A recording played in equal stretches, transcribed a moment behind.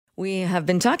We have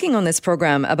been talking on this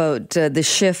program about the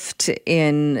shift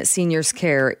in seniors'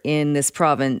 care in this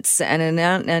province and an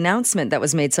announcement that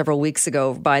was made several weeks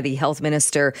ago by the health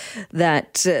minister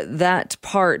that that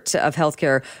part of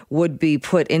healthcare would be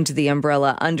put into the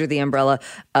umbrella, under the umbrella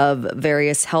of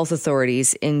various health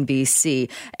authorities in BC.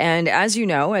 And as you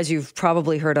know, as you've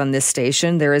probably heard on this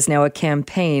station, there is now a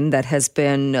campaign that has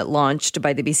been launched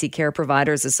by the BC Care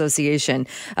Providers Association.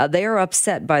 They are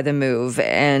upset by the move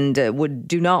and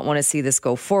do not want to see this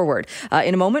go forward.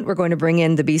 In a moment, we're going to bring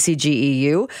in the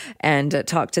BCGEU and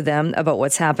talk to them about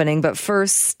what's happening. But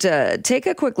first, take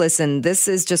a quick listen. This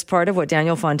is just part of what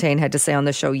Daniel Fontaine had to say on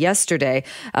the show yesterday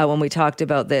when we talked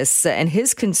about this and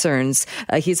his concerns.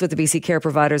 He's with the BC Care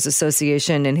Providers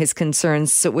Association, and his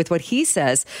concerns with what he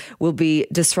says will be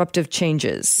disruptive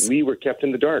changes. We were kept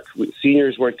in the dark.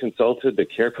 Seniors weren't consulted. The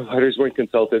care providers weren't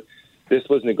consulted. This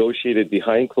was negotiated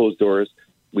behind closed doors.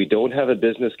 We don't have a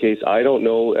business case. I don't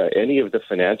know any of the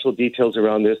financial details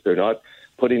around this. They're not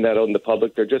putting that out in the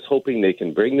public. They're just hoping they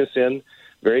can bring this in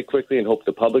very quickly and hope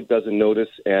the public doesn't notice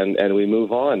and we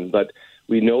move on. But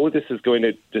we know this is going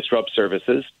to disrupt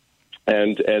services.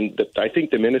 And I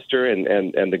think the minister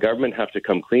and the government have to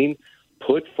come clean,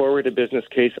 put forward a business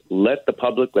case, let the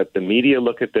public, let the media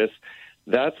look at this.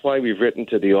 That's why we've written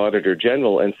to the Auditor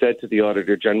General and said to the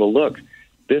Auditor General, look,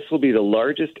 this will be the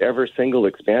largest ever single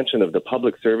expansion of the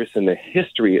public service in the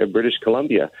history of British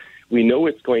Columbia. We know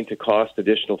it's going to cost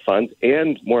additional funds,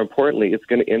 and more importantly, it's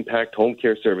going to impact home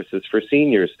care services for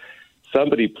seniors.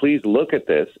 Somebody please look at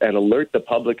this and alert the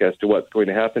public as to what's going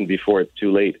to happen before it's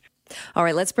too late. All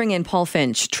right, let's bring in Paul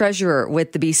Finch, Treasurer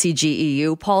with the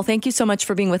BCGEU. Paul, thank you so much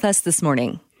for being with us this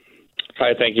morning.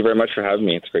 Hi, thank you very much for having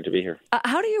me. It's great to be here.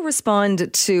 How do you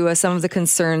respond to some of the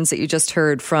concerns that you just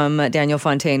heard from Daniel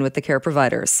Fontaine with the care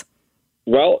providers?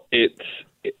 Well,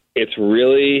 it's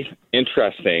really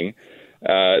interesting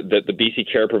that the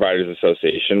BC Care Providers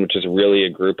Association, which is really a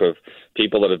group of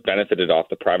people that have benefited off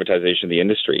the privatization of the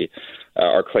industry,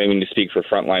 are claiming to speak for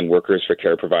frontline workers, for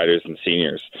care providers and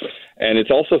seniors. And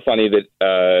it's also funny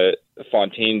that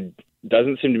Fontaine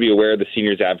doesn't seem to be aware of the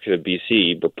Seniors Advocate of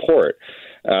BC report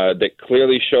that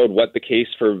clearly showed what the case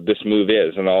for this move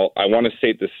is. And I want to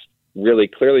state this really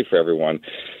clearly for everyone.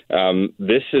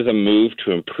 This is a move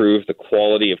to improve the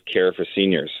quality of care for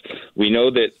seniors. We know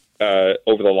that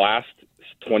over the last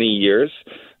 20 years,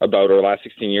 last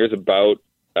 16 years, about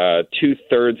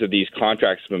 2/3 of these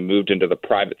contracts have been moved into the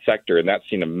private sector, and that's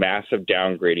seen a massive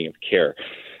downgrading of care.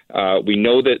 We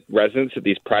know that residents at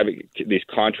these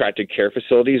contracted care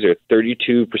facilities are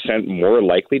 32% more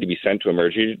likely to be sent to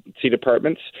emergency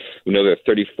departments. We know they're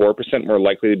 34% more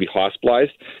likely to be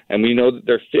hospitalized, and we know that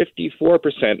they're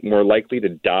 54% more likely to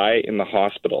die in the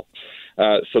hospital.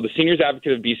 So the Seniors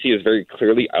Advocate of BC has very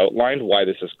clearly outlined why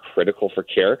this is critical for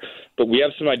care, but we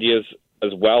have some ideas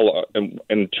as well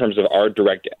in terms of our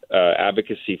direct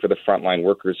advocacy for the frontline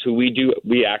workers who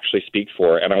we actually speak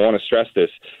for. And I want to stress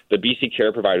this, the BC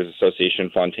Care Providers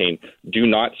Association, Fontaine, do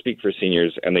not speak for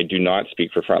seniors and they do not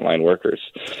speak for frontline workers.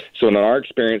 So in our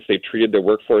experience, they've treated their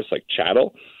workforce like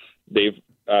chattel. They've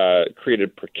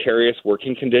created precarious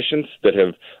working conditions that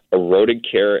have eroded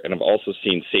care and have also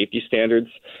seen safety standards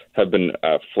have been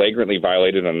flagrantly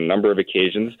violated on a number of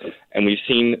occasions. And we've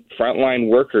seen frontline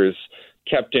workers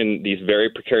kept in these very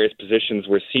precarious positions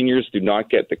where seniors do not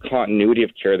get the continuity of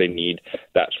care they need,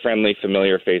 that friendly,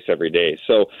 familiar face every day.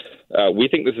 So we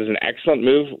think this is an excellent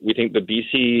move. We think the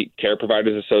BC Care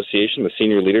Providers Association, the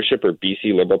senior leadership, are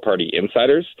BC Liberal Party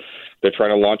insiders. They're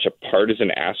trying to launch a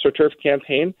partisan AstroTurf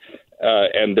campaign,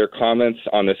 and their comments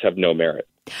on this have no merit.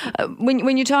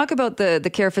 When you talk about the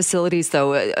care facilities,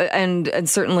 though, and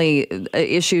certainly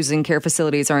issues in care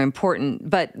facilities are important,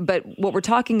 but what we're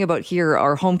talking about here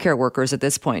are home care workers at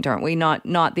this point, aren't we? Not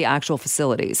the actual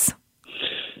facilities.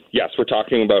 Yes, we're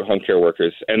talking about home care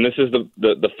workers, and this is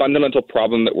the fundamental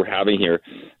problem that we're having here.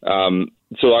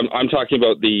 So I'm talking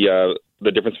about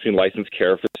the difference between licensed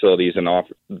care facilities and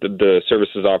the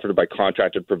services offered by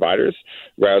contracted providers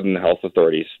rather than the health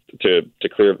authorities, to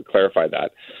clarify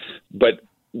that. But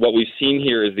what we've seen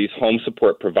here is these home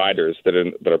support providers that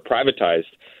are privatized,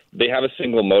 they have a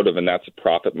single motive, and that's a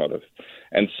profit motive.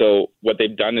 And so what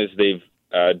they've done is they've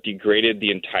degraded the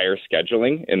entire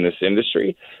scheduling in this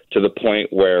industry to the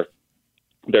point where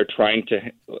they're trying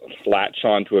to latch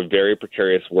on to a very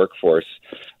precarious workforce.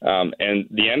 And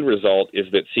the end result is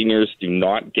that seniors do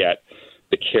not get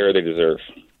the care they deserve.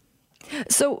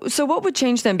 So what would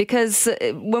change then? Because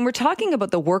when we're talking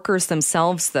about the workers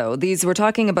themselves, though, we're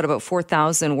talking about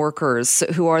 4,000 workers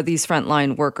who are these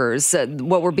frontline workers.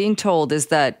 What we're being told is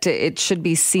that it should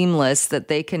be seamless, that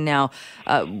they can now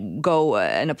go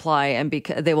and apply and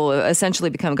they will essentially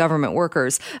become government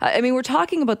workers. I mean, we're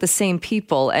talking about the same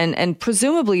people, and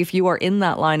presumably if you are in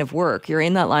that line of work, you're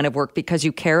in that line of work because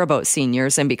you care about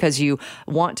seniors and because you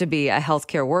want to be a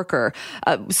healthcare worker.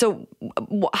 So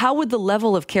how would the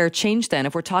level of care change then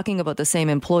if we're talking about the same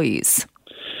employees?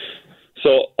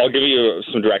 So I'll give you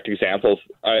some direct examples,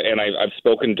 and I've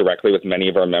spoken directly with many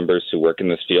of our members who work in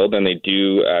this field, and they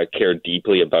do care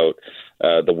deeply about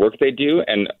the work they do,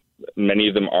 and many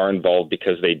of them are involved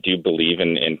because they do believe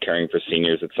in caring for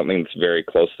seniors. It's something that's very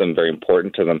close to them, very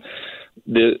important to them.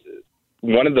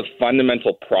 One of the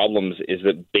fundamental problems is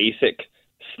that basic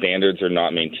standards are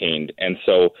not maintained, and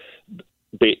so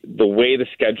the way the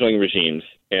scheduling regimes,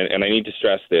 and I need to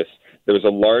stress this, there was a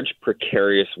large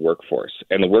precarious workforce,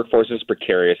 and the workforce is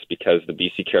precarious because the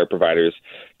BC care providers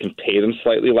can pay them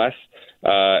slightly less,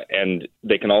 and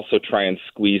they can also try and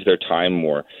squeeze their time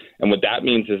more. And what that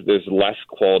means is there's less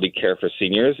quality care for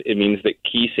seniors. It means that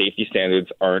key safety standards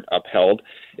aren't upheld.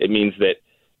 It means that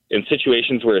in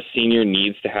situations where a senior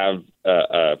needs to have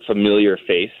a familiar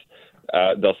face,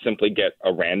 they'll simply get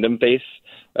a random face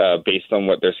based on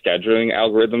what their scheduling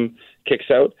algorithm kicks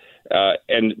out.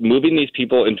 And moving these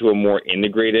people into a more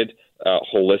integrated,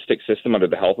 holistic system under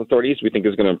the health authorities, we think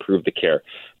is going to improve the care.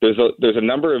 There's a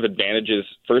number of advantages.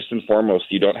 First and foremost,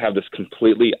 you don't have this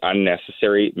completely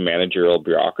unnecessary managerial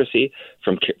bureaucracy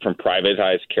from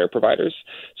privatized care providers.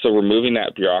 So removing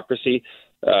that bureaucracy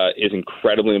is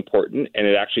incredibly important, and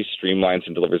it actually streamlines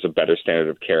and delivers a better standard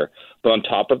of care. But on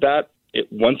top of that,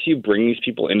 once you bring these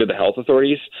people into the health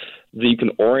authorities, you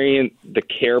can orient the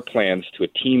care plans to a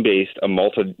team-based, a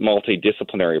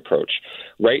multidisciplinary approach.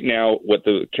 Right now, what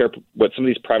some of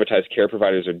these privatized care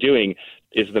providers are doing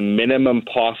is the minimum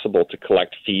possible to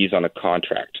collect fees on a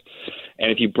contract. And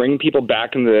if you bring people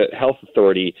back in the health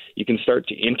authority, you can start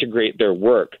to integrate their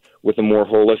work with a more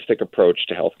holistic approach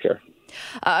to healthcare.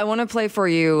 I want to play for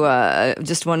you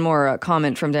just one more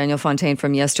comment from Daniel Fontaine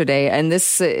from yesterday. And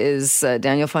this is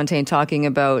Daniel Fontaine talking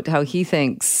about how he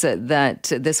thinks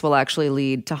that this will actually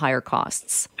lead to higher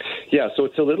costs. Yeah, so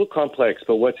it's a little complex,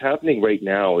 but what's happening right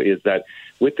now is that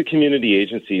with the community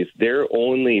agencies, they're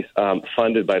only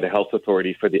funded by the health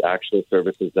authority for the actual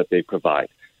services that they provide.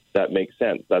 That makes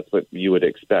sense. That's what you would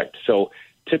expect. So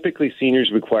typically,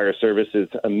 seniors require services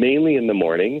mainly in the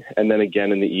morning and then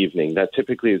again in the evening. That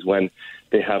typically is when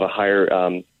they have a higher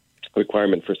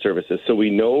requirement for services. So we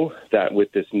know that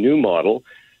with this new model,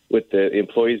 with the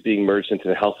employees being merged into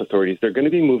the health authorities, they're going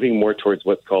to be moving more towards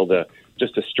what's called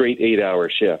just a straight 8-hour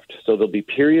shift. So there'll be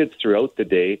periods throughout the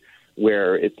day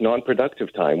where it's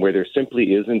non-productive time, where there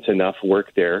simply isn't enough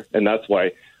work there. And that's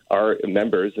why our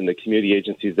members and the community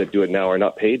agencies that do it now are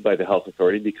not paid by the health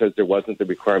authority because there wasn't the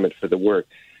requirement for the work.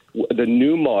 The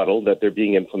new model that they're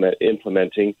being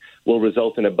implementing will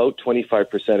result in about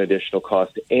 25% additional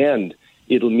cost, and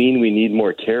it'll mean we need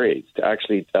more care aides to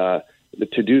actually to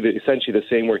do essentially the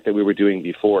same work that we were doing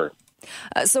before.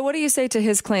 So what do you say to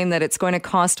his claim that it's going to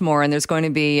cost more and there's going to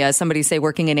be somebody, say,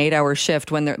 working an 8-hour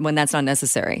shift when that's not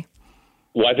necessary?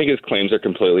 Well, I think his claims are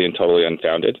completely and totally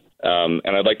unfounded. And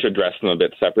I'd like to address them a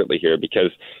bit separately here,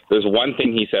 because there's one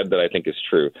thing he said that I think is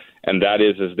true, and that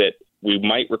is that we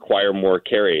might require more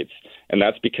care aides. And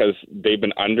that's because they've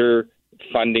been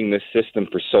underfunding this system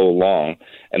for so long,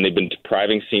 and they've been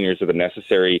depriving seniors of the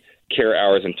necessary care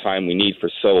hours and time we need for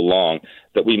so long,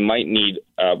 that we might need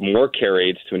more care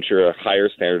aides to ensure a higher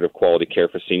standard of quality care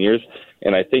for seniors.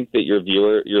 And I think that your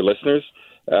listeners,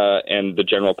 and the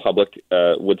general public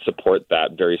would support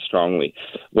that very strongly.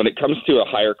 When it comes to a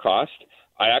higher cost,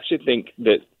 I actually think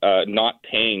that not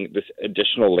paying this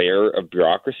additional layer of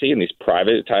bureaucracy in these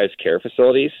privatized care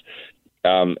facilities,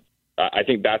 I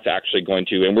think that's actually going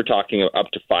to, and we're talking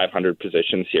up to 500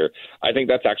 positions here, I think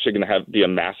that's actually going to be a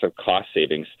massive cost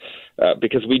savings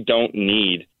because we don't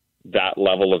need that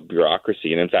level of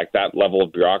bureaucracy. And in fact, that level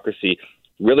of bureaucracy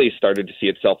really started to see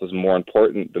itself as more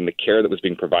important than the care that was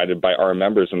being provided by our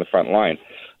members in the front line,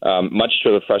 much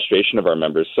to the frustration of our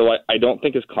members. So I don't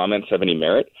think his comments have any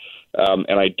merit,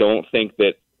 and I don't think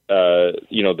that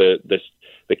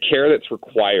the care that's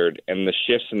required and the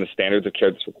shifts in the standards of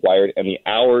care that's required and the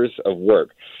hours of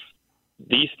work,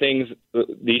 these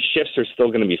shifts are still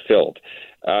going to be filled.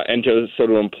 And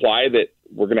to imply that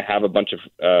we're going to have a bunch of,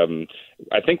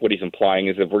 I think what he's implying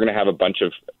is that we're going to have a bunch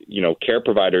of, care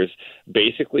providers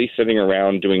basically sitting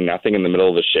around doing nothing in the middle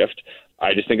of the shift.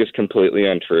 I just think it's completely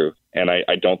untrue, and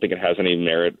I don't think it has any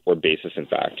merit or basis in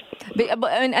fact.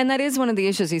 And that is one of the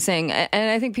issues he's saying.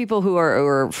 And I think people who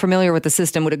are familiar with the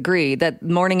system would agree that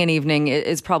morning and evening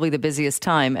is probably the busiest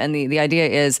time. And the idea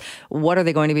is, what are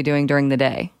they going to be doing during the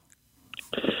day?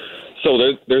 So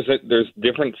there's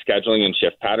different scheduling and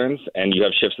shift patterns, and you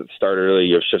have shifts that start early,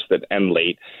 you have shifts that end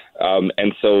late.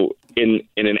 And so in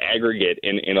an aggregate,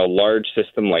 in a large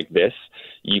system like this,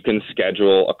 you can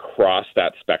schedule across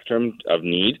that spectrum of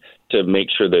need to make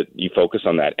sure that you focus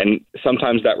on that. And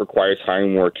sometimes that requires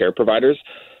hiring more care providers.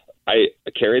 I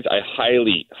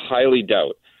highly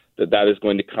doubt that is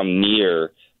going to come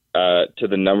near to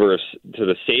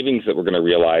the savings that we're going to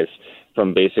realize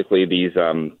from basically this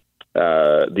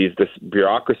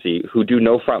bureaucracy who do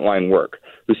no frontline work,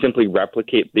 who simply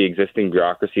replicate the existing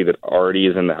bureaucracy that already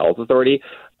is in the health authority.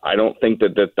 I don't think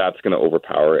that's going to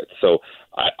overpower it. So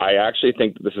I actually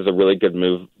think this is a really good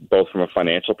move, both from a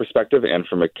financial perspective and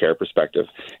from a care perspective.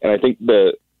 And I think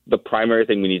the primary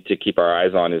thing we need to keep our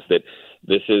eyes on is that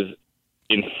this is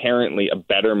inherently a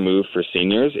better move for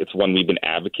seniors. It's one we've been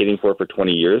advocating for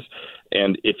 20 years.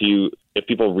 And if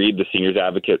people read the Seniors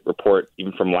Advocate report,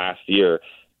 even from last year,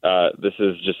 this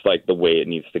is just like the way it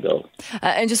needs to go.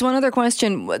 And just one other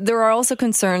question. There are also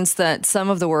concerns that some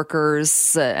of the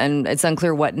workers, and it's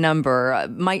unclear what number,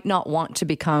 might not want to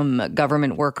become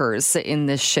government workers in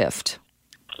this shift.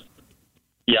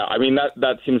 Yeah, I mean,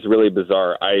 that seems really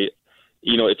bizarre.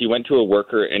 If you went to a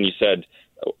worker and you said,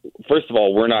 first of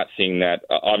all, we're not seeing that.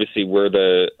 Obviously, we're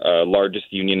the largest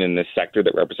union in this sector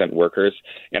that represent workers,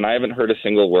 and I haven't heard a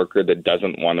single worker that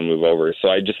doesn't want to move over. So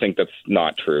I just think that's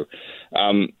not true.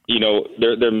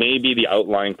 There may be the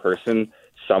outlying person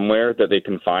somewhere that they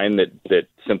can find that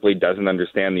simply doesn't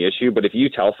understand the issue. But if you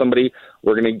tell somebody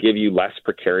we're going to give you less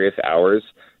precarious hours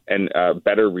and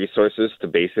better resources to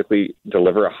basically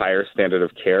deliver a higher standard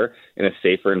of care in a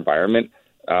safer environment,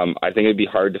 I think it'd be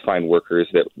hard to find workers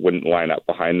that wouldn't line up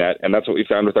behind that. And that's what we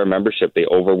found with our membership. They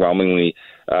overwhelmingly,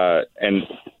 and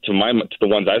to the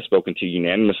ones I've spoken to,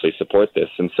 unanimously support this.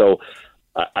 And so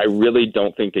I really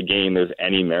don't think, again, there's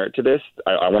any merit to this.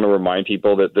 I want to remind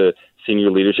people that the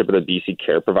senior leadership of the BC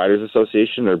Care Providers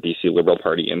Association are BC Liberal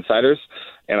Party insiders.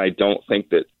 And I don't think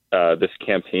that this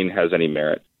campaign has any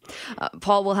merit.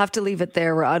 Paul, we'll have to leave it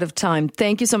there. We're out of time.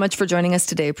 Thank you so much for joining us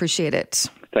today. Appreciate it.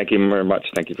 Thank you very much.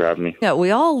 Thank you for having me. Yeah, we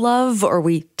all love, or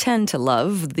we tend to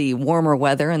love, the warmer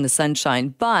weather and the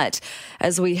sunshine. But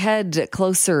as we head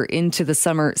closer into the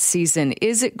summer season,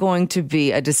 is it going to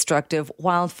be a destructive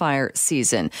wildfire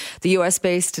season? The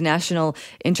U.S.-based National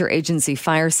Interagency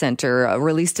Fire Center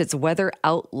released its weather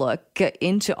outlook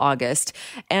into August,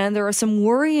 and there are some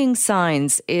worrying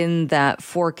signs in that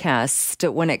forecast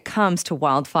when it comes to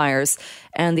wildfires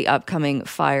and the upcoming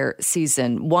fire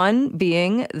season. One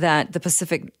being that the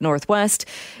Pacific Northwest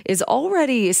is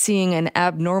already seeing an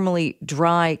abnormally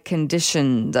dry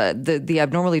condition, the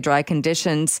abnormally dry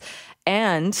conditions,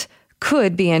 and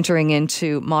could be entering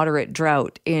into moderate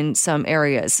drought in some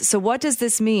areas. So what does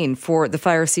this mean for the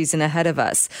fire season ahead of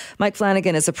us? Mike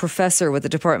Flannigan is a professor with the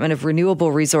Department of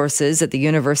Renewable Resources at the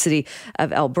University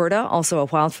of Alberta, also a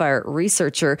wildfire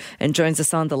researcher, and joins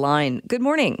us on the line. Good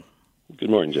morning. Good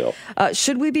morning, Jill.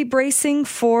 Should we be bracing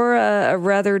for a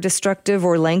rather destructive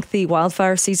or lengthy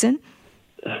wildfire season?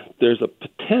 There's a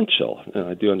potential, and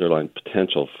I do underline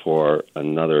potential, for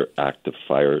another active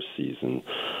fire season.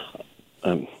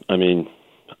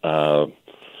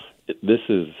 This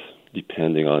is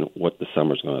depending on what the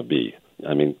summer's going to be.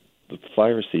 I mean, the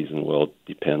fire season will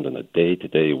depend on the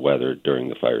day-to-day weather during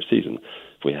the fire season.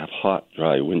 If we have hot,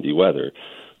 dry, windy weather,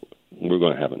 we're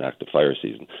going to have an active fire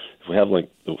season. If we have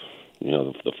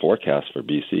the forecast for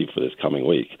BC for this coming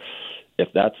week, if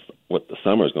that's what the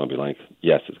summer is going to be like,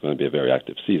 yes, it's going to be a very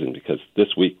active season, because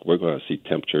this week we're going to see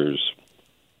temperatures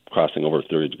crossing over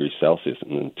 30 degrees Celsius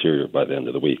in the interior by the end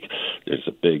of the week. There's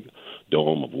a big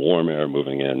dome of warm air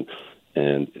moving in,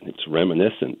 and it's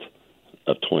reminiscent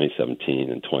of 2017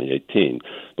 and 2018.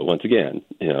 But once again,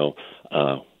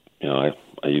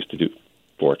 I used to do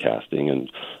forecasting, and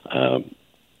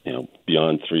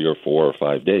beyond 3 or 4 or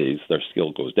 5 days, their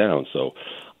skill goes down. So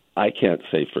I can't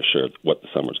say for sure what the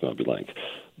summer's going to be like.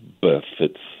 But if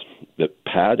it's the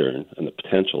pattern and the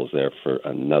potential is there for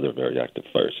another very active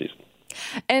fire season.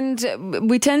 And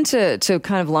we tend to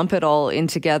kind of lump it all in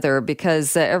together,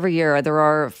 because every year there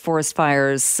are forest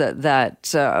fires that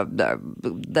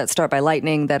start by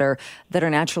lightning, that are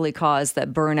naturally caused,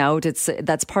 that burn out.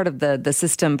 That's part of the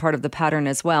system, part of the pattern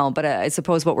as well. But I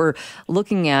suppose what we're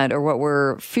looking at, or what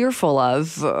we're fearful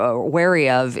of, or wary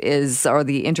of, are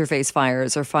the interface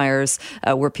fires, or fires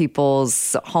where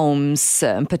people's homes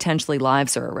and potentially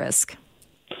lives are at risk.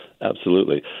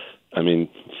 Absolutely. I mean,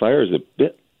 fire is a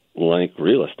bit like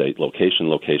real estate, location,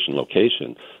 location,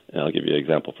 location. And I'll give you an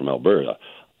example from Alberta.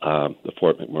 The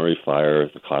Fort McMurray fire,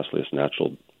 the costliest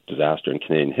natural disaster in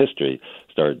Canadian history,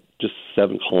 started just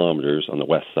 7 kilometers on the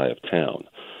west side of town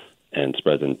and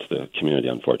spread into the community,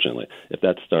 unfortunately. If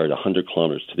that started 100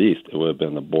 kilometers to the east, it would have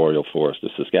been the boreal forest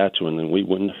of Saskatchewan, and we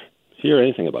wouldn't hear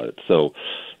anything about it. So,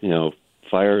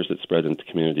 fires that spread into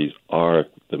communities are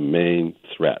the main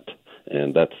threat,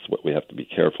 and that's what we have to be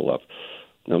careful of.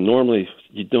 Now, normally,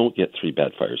 you don't get 3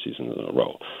 bad fire seasons in a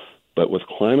row. But with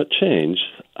climate change,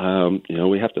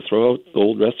 we have to throw out the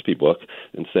old recipe book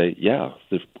and say, yeah,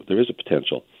 there is a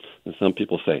potential. And some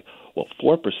people say, well,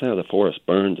 4% of the forest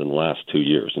burned in the last 2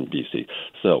 years in BC.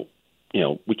 So,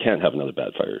 we can't have another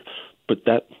bad fire. But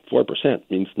that 4%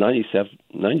 means 96%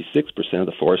 of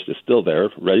the forest is still there,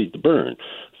 ready to burn.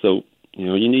 So,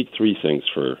 you need 3 things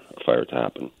for a fire to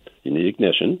happen. You need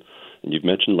ignition, and you've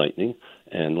mentioned lightning,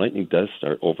 and lightning does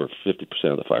start over 50%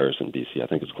 of the fires in BC. I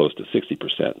think it's close to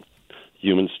 60%.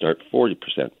 Humans start 40%,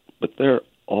 but they're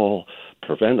all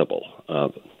preventable,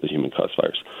 the human-caused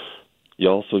fires. You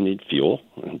also need fuel,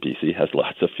 and BC has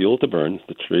lots of fuel to burn,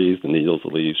 the trees, the needles, the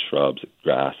leaves, shrubs,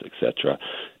 grass, etc.,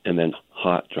 and then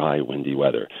hot, dry, windy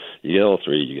weather. You get all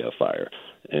 3, you get a fire.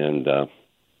 And,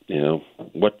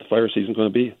 what the fire season is going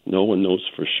to be, no one knows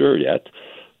for sure yet,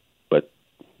 but,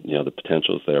 the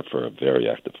potential is there for a very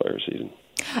active fire season.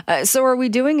 So are we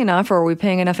doing enough, or are we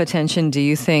paying enough attention, do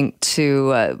you think,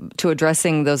 to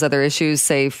addressing those other issues,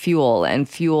 say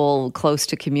fuel close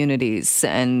to communities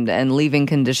and leaving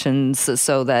conditions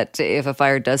so that if a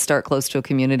fire does start close to a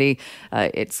community,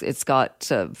 it's got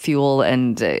fuel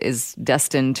and is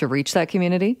destined to reach that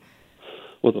community?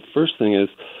 Well, the first thing is,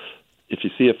 if you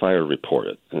see a fire, report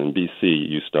it. And in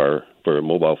BC, for a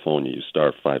mobile phone, you use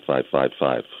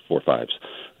 *5555, 4 fives.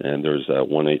 And there's a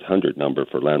 1-800 number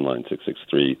for landline,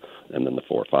 663, and then the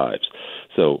 4 fives.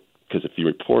 So, because if you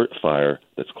report a fire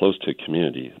that's close to a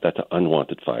community, that's an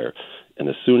unwanted fire. And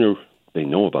the sooner they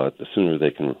know about it, the sooner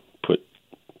they can put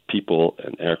people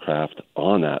and aircraft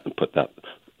on that and put that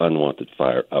unwanted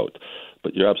fire out.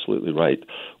 But you're absolutely right.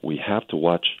 We have to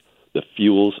watch the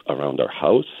fuels around our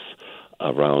house,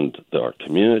 around our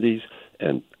communities,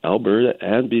 and Alberta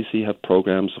and BC have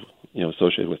programs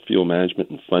associated with fuel management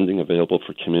and funding available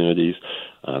for communities.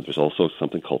 There's also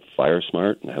something called Fire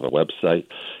Smart, and they have a website.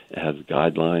 It has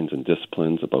guidelines and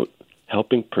disciplines about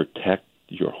helping protect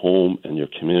your home and your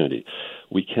community.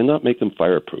 We cannot make them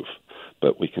fireproof,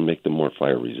 but we can make them more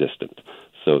fire resistant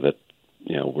so that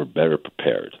we're better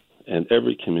prepared. And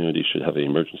every community should have an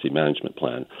emergency management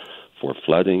plan for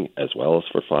flooding as well as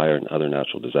for fire and other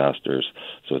natural disasters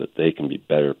so that they can be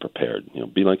better prepared.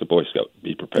 Be like a Boy Scout,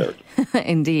 be prepared.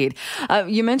 Indeed.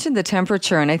 You mentioned the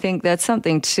temperature, and I think that's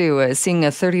something too. Seeing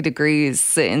 30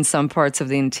 degrees in some parts of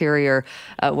the interior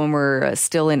when we're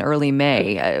still in early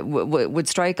May would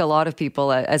strike a lot of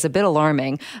people as a bit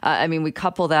alarming. We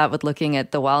couple that with looking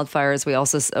at the wildfires.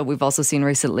 We've also seen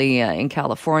recently in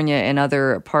California and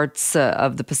other parts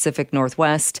of the Pacific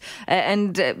Northwest,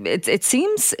 and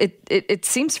it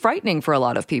seems frightening for a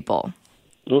lot of people.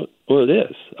 Well, it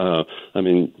is.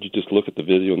 You just look at the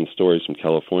video and the stories from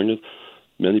California.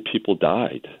 Many people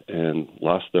died and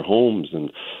lost their homes,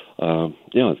 and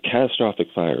it's catastrophic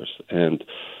fires. And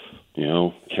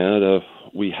Canada,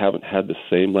 we haven't had the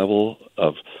same level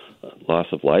of loss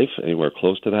of life anywhere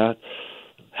close to that.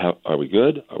 Are we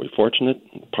good? Are we fortunate?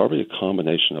 Probably a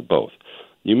combination of both.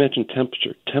 You mentioned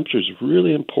temperature. Temperature is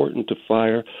really important to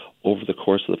fire over the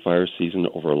course of the fire season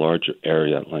over a larger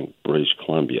area like British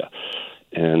Columbia.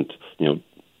 And,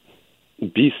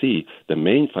 BC, the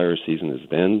main fire season is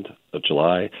the end of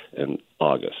July and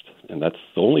August. And that's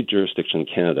the only jurisdiction in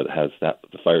Canada that has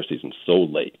the fire season so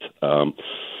late.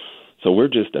 So we're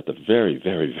just at the very,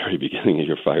 very, very beginning of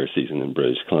your fire season in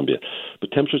British Columbia.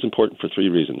 But temperature is important for 3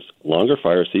 reasons. Longer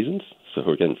fire seasons, so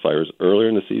we're getting fires earlier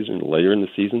in the season, later in the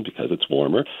season because it's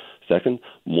warmer. Second,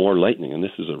 more lightning, and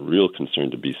this is a real concern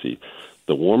to BC.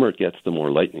 The warmer it gets, the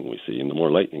more lightning we see, and the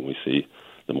more lightning we see,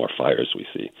 the more fires we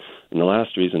see. And the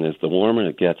last reason is the warmer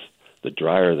it gets, the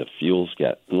drier the fuels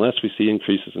get, unless we see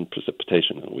increases in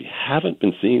precipitation. And we haven't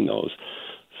been seeing those.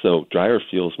 So drier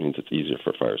fuels means it's easier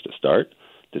for fires to start,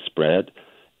 to spread,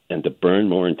 and to burn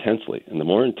more intensely. And the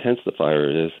more intense the fire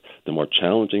is, the more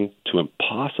challenging to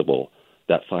impossible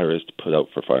that fire is to put out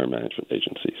for fire management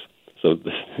agencies. So,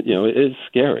 it is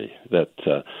scary that,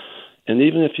 and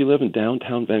even if you live in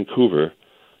downtown Vancouver,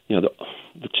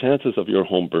 the chances of your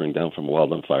home burning down from a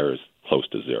wildland fire is close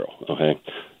to zero, okay?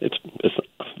 It's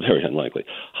very unlikely.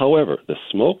 However, the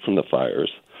smoke from the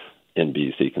fires in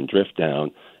BC can drift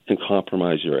down and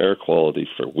compromise your air quality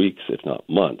for weeks, if not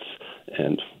months.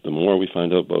 And the more we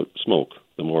find out about smoke,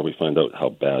 the more we find out how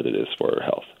bad it is for our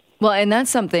health. Well, and that's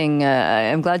something,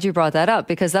 I'm glad you brought that up,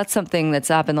 because that's something that's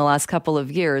happened the last couple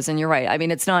of years. And you're right. I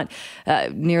mean, it's not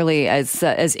nearly as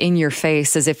in your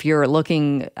face as if you're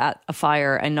looking at a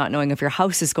fire and not knowing if your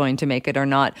house is going to make it or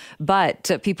not.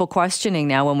 But people questioning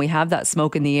now when we have that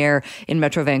smoke in the air in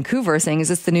Metro Vancouver saying, is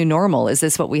this the new normal? Is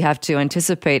this what we have to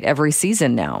anticipate every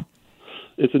season now?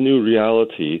 It's a new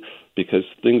reality because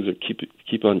things are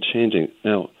keep on changing.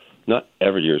 Now, not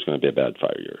every year is going to be a bad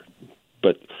fire year,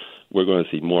 but we're going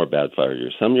to see more bad fire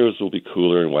years. Some years will be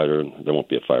cooler and wetter and there won't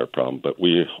be a fire problem, but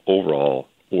overall,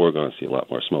 we're going to see a lot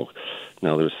more smoke.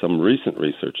 Now, there's some recent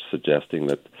research suggesting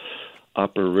that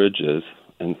upper ridges,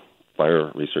 and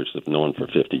fire researchers have known for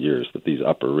 50 years that these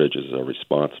upper ridges are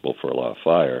responsible for a lot of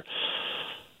fire.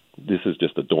 This is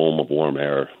just a dome of warm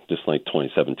air, just like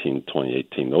 2017,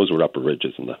 2018. Those were upper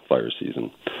ridges in the fire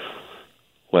season.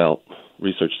 Well,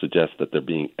 research suggests that they're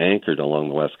being anchored along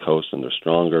the West Coast, and they're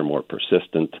stronger, more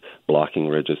persistent, blocking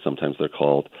ridges, sometimes they're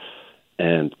called.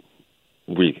 And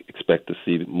we expect to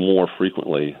see more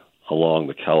frequently along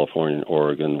the California,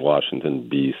 Oregon, Washington,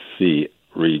 BC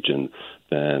region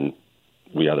than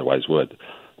we otherwise would.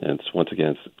 And it's, once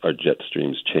again, our jet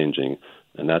streams changing,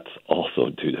 and that's also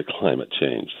due to climate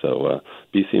change. So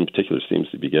BC in particular seems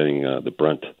to be getting the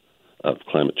brunt of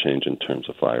climate change in terms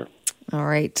of fire. All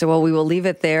right. Well, we will leave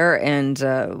it there and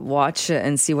watch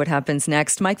and see what happens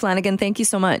next. Mike Flannigan, thank you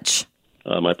so much.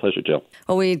 My pleasure, Jill.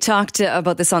 Well, we talked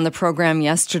about this on the program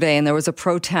yesterday, and there was a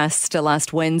protest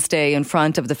last Wednesday in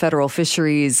front of the Federal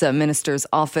Fisheries Minister's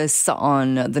office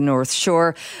on the North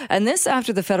Shore. And this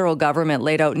after the federal government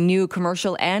laid out new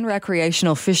commercial and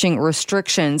recreational fishing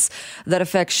restrictions that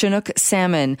affect chinook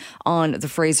salmon on the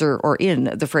Fraser, or in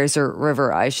the Fraser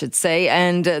River, I should say.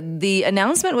 And the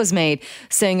announcement was made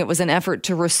saying it was an effort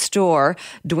to restore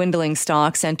dwindling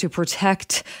stocks and to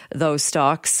protect those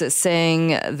stocks,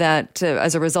 saying that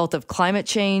as a result of climate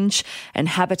change and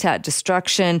habitat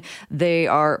destruction, they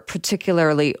are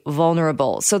particularly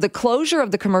vulnerable. So the closure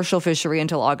of the commercial fishery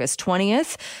until August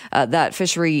 20th, that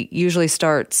fishery usually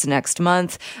starts next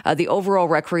month. The overall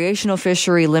recreational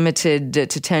fishery limited to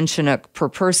 10 chinook per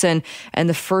person, and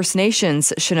the First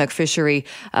Nations chinook fishery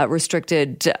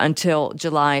restricted until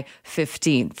July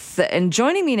 15th. And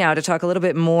joining me now to talk a little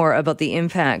bit more about the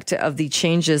impact of the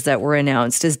changes that were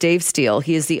announced is Dave Steele.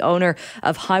 He is the owner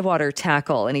of Highwater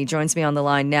Tackle, and he joins me on the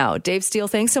line now. Dave Steele,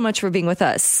 thanks so much for being with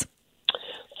us.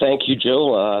 Thank you,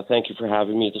 Jill. Thank you for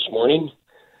having me this morning.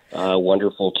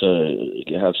 Wonderful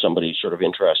to have somebody sort of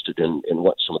interested in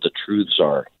what some of the truths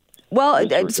are. Well,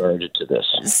 regarded to this.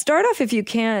 Start off, if you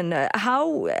can.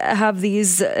 How have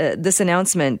this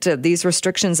announcement, these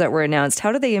restrictions that were announced,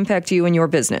 how do they impact you and your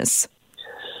business?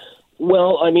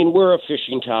 Well, I mean, we're a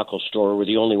fishing tackle store. We're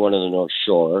the only one on the North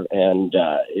Shore, and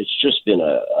it's just been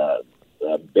a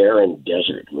barren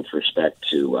desert with respect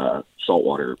to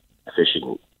saltwater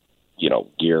fishing,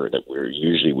 gear that we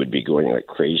usually would be going like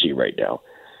crazy right now.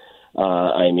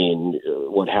 I mean,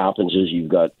 what happens is you've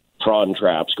got prawn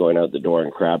traps going out the door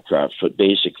and crab traps, but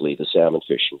basically the salmon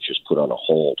fishing is just put on a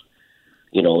hold.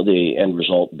 The end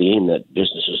result being that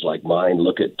businesses like mine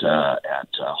look at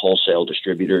wholesale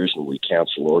distributors, and we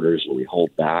cancel orders and we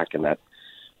hold back, and that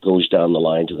goes down the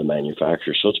line to the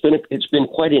manufacturer. So it's been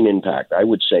quite an impact. I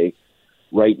would say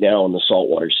right now in the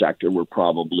saltwater sector, we're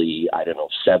probably,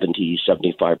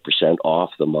 70-75%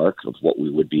 off the mark of what we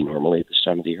would be normally at this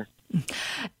time of the year.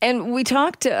 And we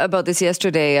talked about this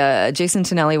yesterday. Jason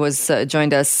Tonelli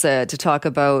joined us to talk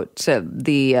about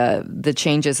the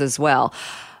changes as well.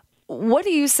 What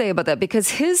do you say about that? Because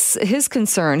his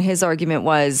concern, his argument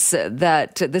was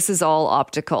that this is all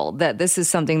optical, that this is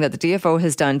something that the DFO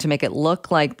has done to make it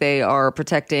look like they are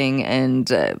protecting and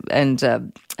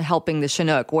helping the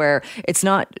chinook, where it's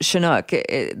not chinook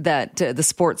that the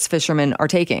sports fishermen are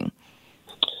taking.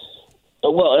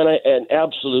 Well, and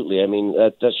absolutely. I mean,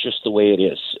 that's just the way it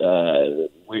is.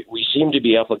 We seem to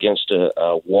be up against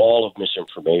a wall of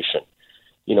misinformation,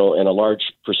 and a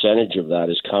large percentage of that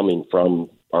is coming from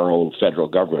our own federal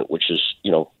government, which is,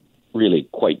 really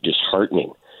quite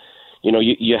disheartening.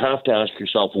 You have to ask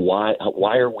yourself, why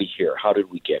are we here? How did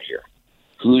we get here?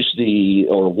 Who's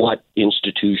what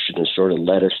institution has sort of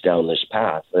led us down this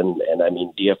path? And I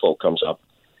mean, DFO comes up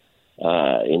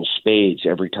in spades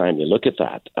every time you look at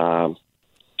that.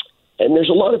 And there's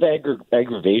a lot of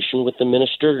aggravation with the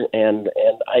minister, and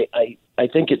I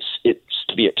think it's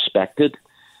to be expected.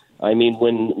 I mean,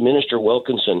 when Minister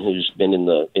Wilkinson, who's been in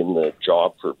the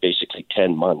job for basically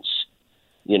 10 months,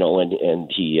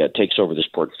 and he takes over this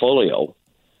portfolio,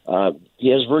 He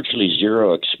has virtually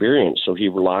zero experience, so he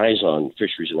relies on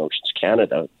Fisheries and Oceans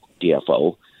Canada,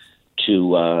 DFO,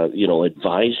 to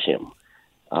advise him.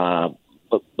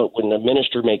 But when the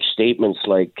minister makes statements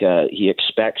like he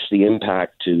expects the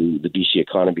impact to the BC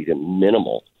economy to be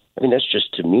minimal, I mean, that's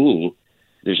just, to me,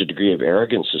 there's a degree of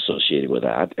arrogance associated with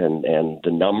that, and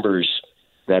the numbers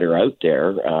that are out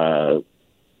there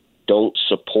don't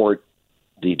support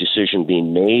the decision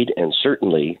being made, and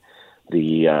certainly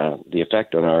the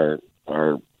effect on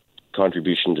our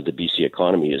contribution to the BC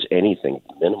economy is anything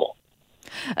but minimal.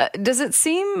 Does it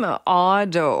seem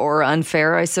odd or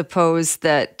unfair, I suppose,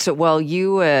 that,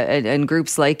 you and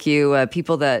groups like you,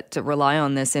 people that rely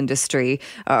on this industry,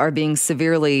 are being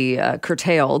severely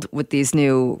curtailed with these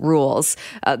new rules?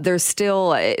 There's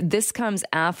still, this comes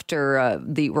after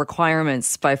the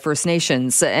requirements by First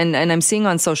Nations. And I'm seeing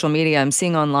on social media, I'm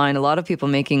seeing online, a lot of people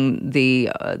making the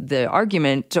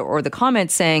argument or the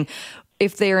comment saying,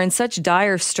 if they are in such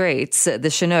dire straits, the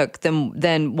chinook,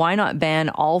 then why not ban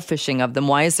all fishing of them?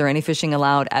 Why is there any fishing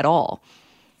allowed at all?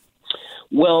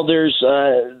 Well,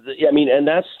 and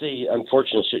that's the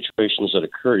unfortunate situations that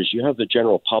occurs. You have the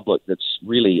general public that's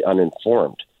really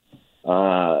uninformed,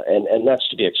 and that's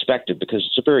to be expected because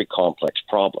it's a very complex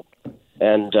problem.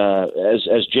 And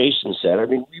as Jason said, I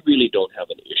mean, we really don't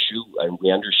have an issue, and we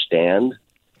understand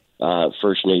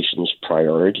First Nations'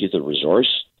 priority of the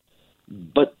resource,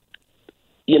 but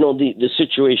the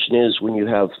situation is when you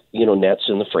have, nets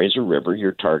in the Fraser River,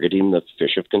 you're targeting the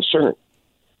fish of concern.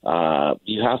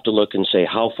 You have to look and say,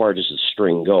 how far does the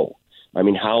string go? I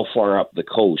mean, how far up the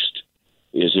coast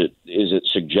is it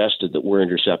suggested that we're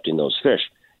intercepting those fish?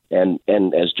 And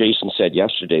as Jason said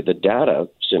yesterday, the data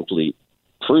simply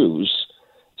proves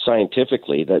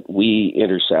scientifically that we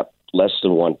intercept less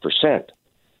than 1%.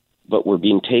 But we're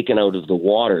being taken out of the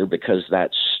water because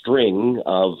that string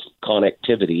of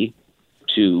connectivity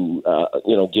to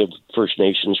give First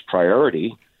Nations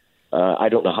priority. I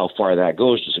don't know how far that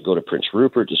goes. Does it go to Prince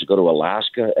Rupert? Does it go to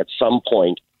Alaska? At some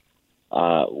point,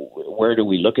 where do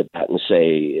we look at that and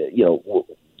say,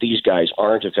 these guys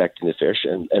aren't affecting the fish,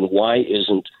 and why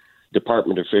isn't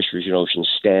Department of Fisheries and Oceans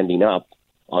standing up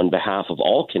on behalf of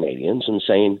all Canadians and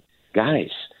saying,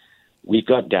 guys, we've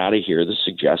got data here that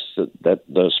suggests that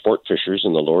the sport fishers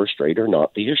in the Lower Strait are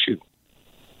not the issue.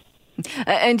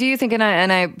 And do you think, and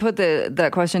I put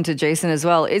that question to Jason as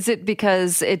well, is it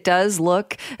because it does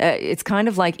look, it's kind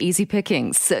of like easy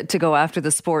pickings to go after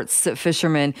the sports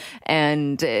fishermen,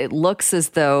 and it looks as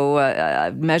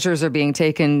though measures are being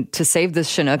taken to save the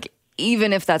chinook,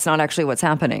 even if that's not actually what's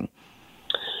happening?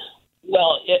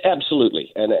 Well,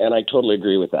 absolutely, and I totally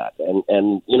agree with that.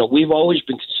 And we've always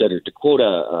been considered, to quote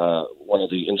one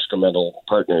of the instrumental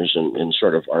partners in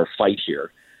sort of our fight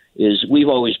here, is we've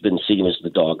always been seen as the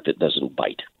dog that doesn't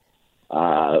bite.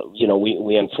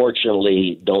 We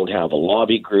unfortunately don't have a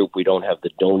lobby group. We don't have the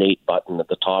donate button at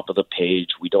the top of the page.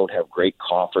 We don't have great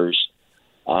coffers.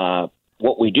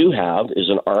 What we do have is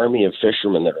an army of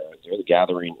fishermen that are out there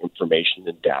gathering information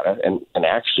and data and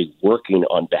actually working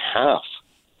on behalf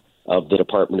of the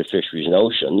Department of Fisheries and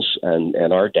Oceans.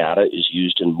 And our data is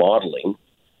used in modeling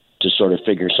to sort of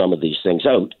figure some of these things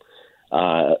out.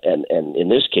 And in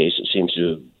this case, it seems to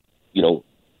have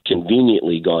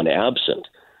conveniently gone absent.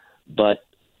 But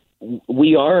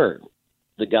we are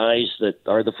the guys that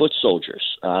are the foot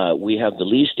soldiers. We have the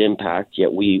least impact,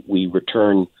 yet we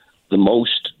return the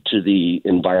most to the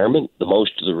environment, the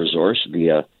most to the resource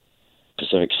via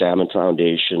Pacific Salmon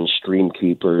Foundation, stream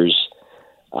keepers.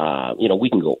 We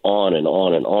can go on and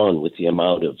on and on with the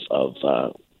amount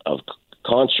of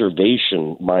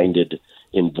conservation-minded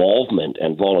involvement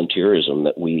and volunteerism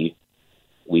that we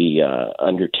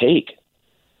undertake.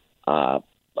 I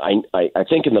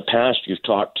think in the past you've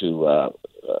talked to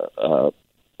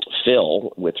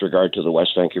Phil with regard to the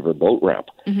West Vancouver boat ramp.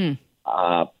 Mm-hmm.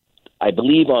 I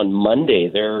believe on Monday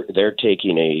they're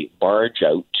taking a barge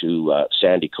out to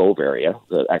Sandy Cove area,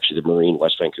 the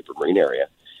West Vancouver Marine area,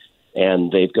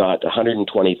 and they've got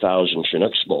 120,000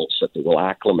 chinook smolts that they will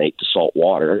acclimate to salt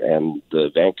water, and the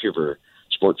Vancouver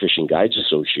Sport Fishing Guides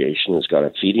Association has got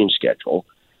a feeding schedule,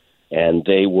 and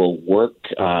they will work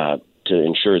to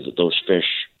ensure that those fish,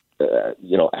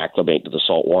 acclimate to the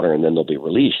salt water, and then they'll be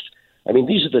released. I mean,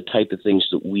 these are the type of things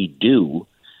that we do,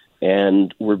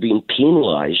 and we're being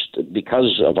penalized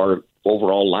because of our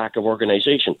overall lack of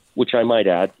organization, which I might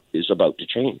add is about to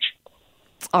change.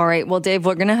 All right. Well, Dave,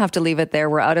 we're going to have to leave it there.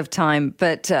 We're out of time,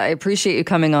 but I appreciate you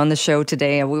coming on the show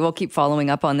today, and we will keep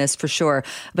following up on this for sure.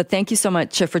 But thank you so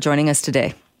much for joining us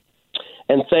today.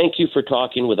 And thank you for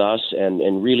talking with us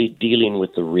and really dealing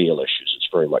with the real issues. It's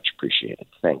very much appreciated.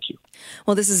 Thank you.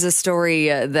 Well, this is a story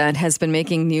that has been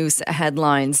making news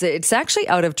headlines. It's actually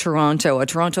out of Toronto. A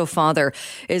Toronto father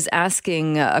is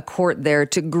asking a court there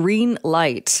to green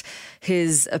light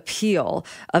his appeal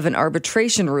of an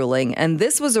arbitration ruling. And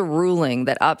this was a ruling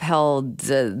that upheld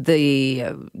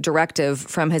the directive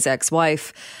from his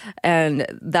ex-wife, and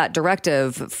that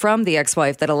directive from the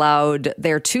ex-wife that allowed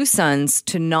their two sons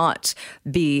to not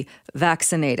be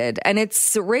vaccinated. And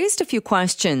it's raised a few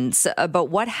questions about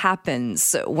what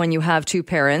happens when you have two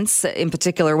parents, in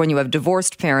particular when you have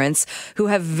divorced parents who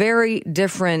have very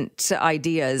different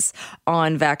ideas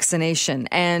on vaccination.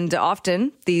 And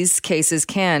often these cases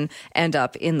can end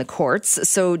up in the courts.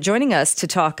 So joining us to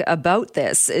talk about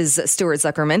this is Stuart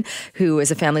Zukerman, who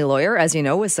is a family lawyer, as you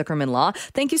know, with Zukerman Law.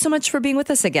 Thank you so much for being with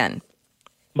us again.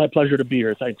 My pleasure to be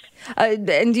here. Thanks.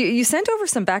 And you sent over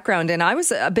some background, and I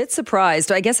was a bit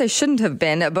surprised. I guess I shouldn't have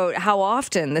been, about how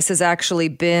often this has actually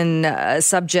been a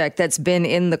subject that's been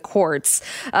in the courts.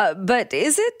 But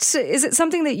is it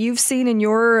something that you've seen in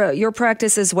your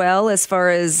practice as well, as far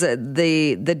as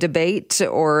the debate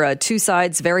or two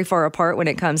sides very far apart when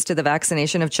it comes to the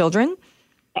vaccination of children?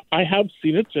 I have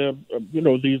seen it.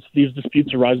 These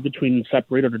disputes arise between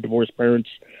separated or divorced parents.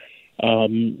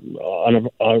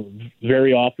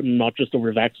 Very often, not just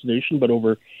over vaccination, but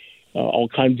over all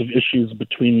kinds of issues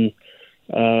between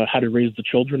how to raise the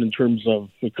children in terms of,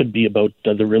 it could be about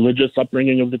the religious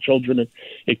upbringing of the children.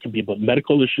 It could be about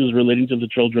medical issues relating to the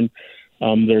children.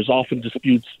 There's often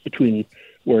disputes between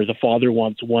where the father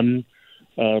wants one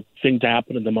thing to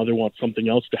happen and the mother wants something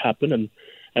else to happen.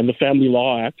 And the Family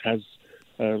Law Act has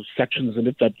sections in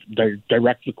it that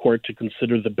direct the court to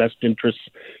consider the best interests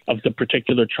of the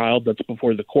particular child that's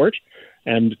before the court,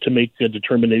 and to make a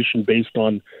determination based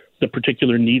on the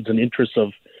particular needs and interests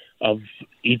of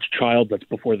each child that's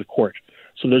before the court.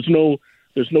 So there's no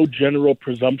general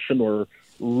presumption or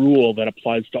rule that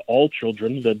applies to all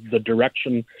children. The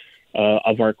direction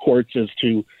of our courts is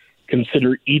to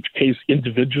consider each case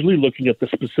individually, looking at the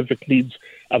specific needs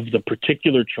of the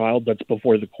particular child that's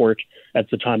before the court at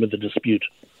the time of the dispute.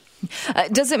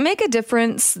 Does it make a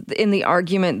difference in the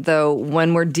argument, though,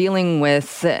 when we're dealing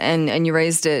with, and you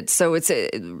raised it, so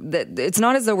it's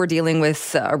not as though we're dealing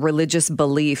with a religious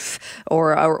belief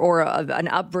or an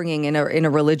upbringing in a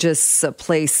religious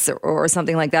place or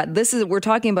something like that. We're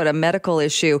talking about a medical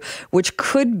issue, which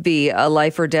could be a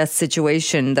life or death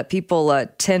situation that people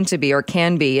tend to be, or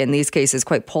can be in these cases,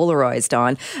 quite polarized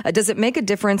on. Does it make a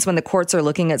difference when the courts are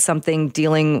looking at something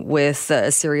dealing with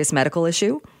a serious medical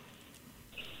issue?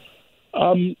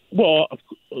 Well,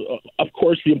 of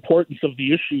course, the importance of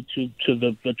the issue to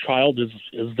the child is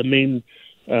the main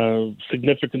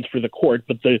significance for the court.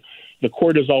 But the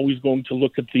court is always going to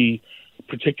look at the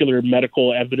particular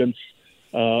medical evidence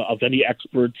of any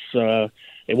experts.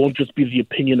 It won't just be the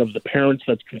opinion of the parents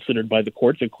that's considered by the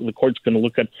court. The court's going to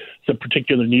look at the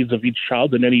particular needs of each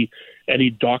child and any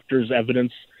doctor's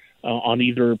evidence on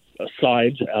either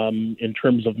side in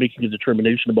terms of making a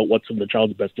determination about what's in the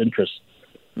child's best interest.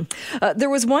 There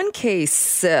was one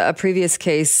case, a previous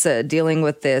case dealing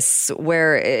with this,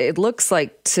 where it looks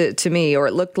like to me, or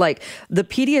it looked like the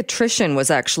pediatrician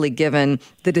was actually given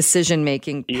the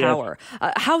decision-making power.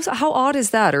 Yes. How odd is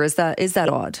that, or is that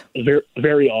odd? Very,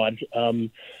 very odd.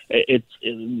 It's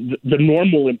the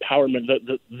normal empowerment.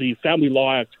 The Family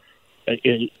Law Act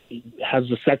has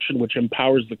a section which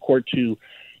empowers the court to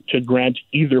grant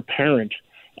either parent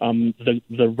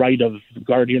the right of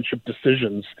guardianship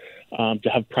decisions, to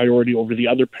have priority over the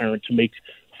other parent to make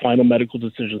final medical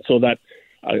decisions. So that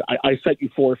I sent you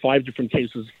 4 or 5 different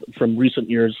cases from recent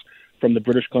years from the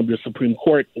British Columbia Supreme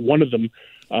Court. In one of them,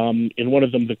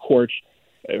 the court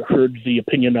heard the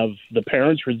opinion of the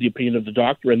parents, heard the opinion of the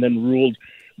doctor, and then ruled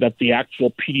that the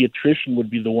actual pediatrician would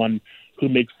be the one who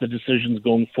makes the decisions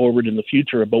going forward in the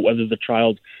future about whether the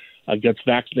child gets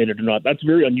vaccinated or not. That's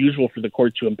very unusual for the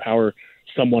court to empower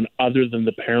someone other than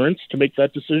the parents to make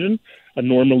that decision.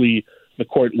 Normally, the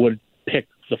court would pick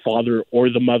the father or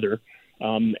the mother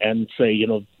and say,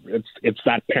 it's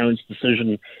that parent's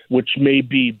decision, which may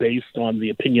be based on the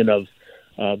opinion of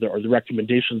the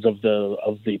recommendations of the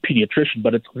pediatrician.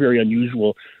 But it's very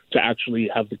unusual to actually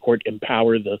have the court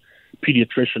empower the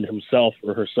pediatrician himself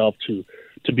or herself to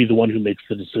be the one who makes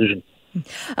the decision.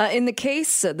 In the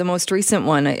case, the most recent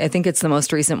one, I think it's the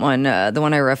most recent one, the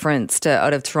one I referenced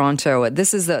out of Toronto,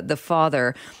 this is the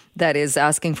father that is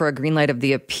asking for a green light of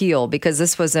the appeal, because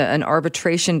this was an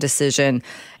arbitration decision,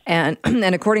 And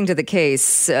according to the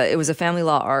case, it was a family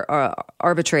law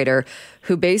arbitrator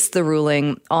who based the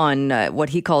ruling on what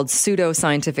he called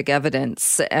pseudo-scientific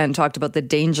evidence and talked about the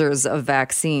dangers of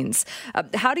vaccines.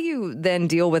 How do you then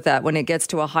deal with that when it gets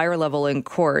to a higher level in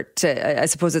court? I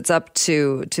suppose it's up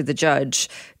to the judge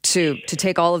to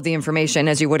take all of the information,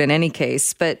 as you would in any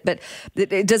case. But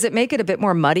does it make it a bit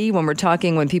more muddy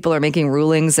when people are making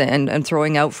rulings and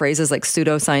throwing out phrases like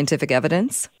pseudo-scientific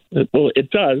evidence? Well,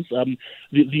 it does.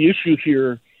 The issue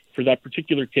here for that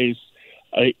particular case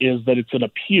is that it's an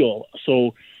appeal.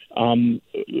 So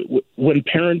when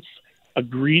parents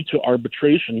agree to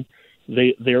arbitration,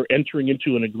 they're entering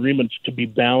into an agreement to be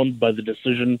bound by the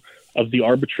decision of the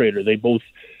arbitrator. They both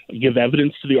give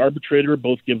evidence to the arbitrator,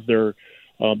 both give their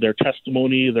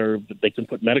testimony, they can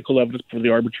put medical evidence for the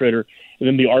arbitrator, and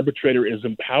then the arbitrator is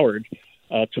empowered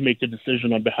to make a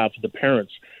decision on behalf of the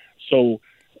parents. So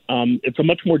it's a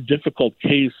much more difficult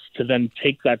case to then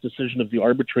take that decision of the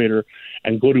arbitrator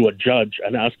and go to a judge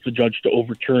and ask the judge to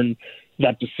overturn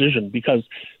that decision, because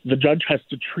the judge has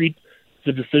to treat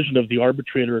the decision of the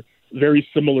arbitrator very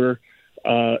similar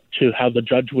to how the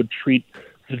judge would treat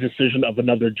the decision of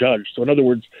another judge. So in other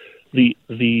words, the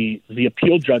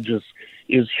appeal judge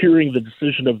is hearing the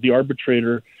decision of the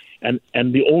arbitrator, and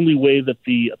the only way that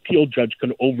the appeal judge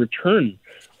can overturn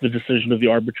the decision of the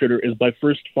arbitrator is by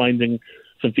first finding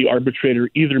that the arbitrator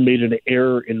either made an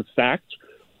error in fact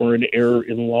or an error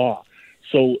in law.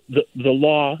 So the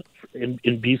law in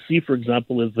BC, for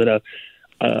example, is that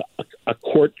a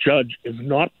court judge is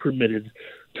not permitted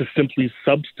to simply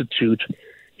substitute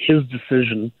his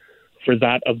decision for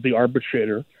that of the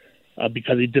arbitrator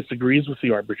because he disagrees with the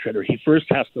arbitrator. He first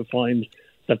has to find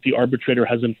that the arbitrator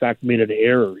has in fact made an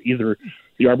error. Either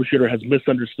the arbitrator has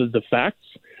misunderstood the facts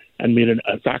and made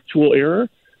a factual error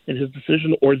in his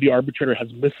decision, or the arbitrator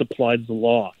has misapplied the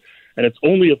law. And it's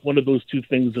only if one of those two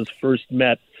things is first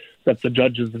met that the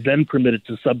judge is then permitted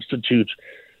to substitute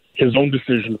his own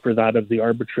decision for that of the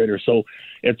arbitrator. So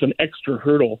it's an extra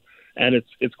hurdle, and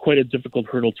it's quite a difficult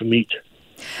hurdle to meet.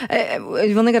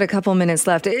 We've only got a couple minutes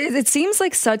left. It seems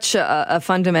like such a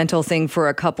fundamental thing for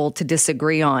a couple to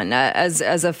disagree on. As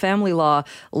a family law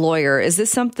lawyer, is this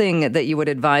something that you would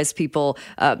advise people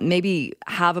maybe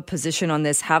have a position on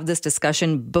this, have this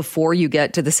discussion before you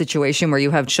get to the situation where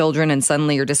you have children and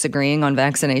suddenly you're disagreeing on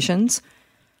vaccinations?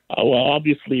 Well,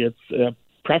 obviously it's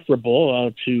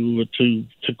preferable to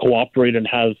cooperate and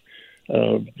have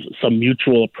some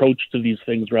mutual approach to these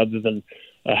things rather than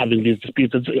having these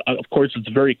disputes. Of course, it's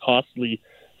very costly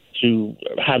to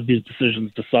have these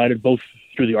decisions decided, both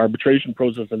through the arbitration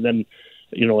process and then,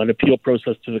 an appeal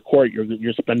process to the court.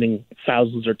 You're spending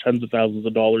thousands or tens of thousands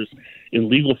of dollars in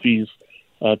legal fees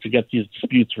to get these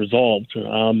disputes resolved.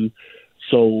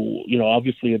 So,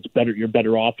 obviously, it's better. You're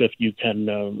better off if you can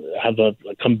have a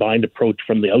combined approach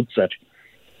from the outset.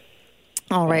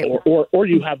 All right. Or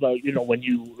you have when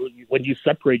you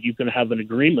separate, you can have an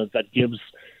agreement that gives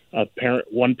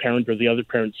one parent or the other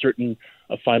parent certain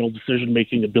final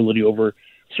decision-making ability over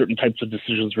certain types of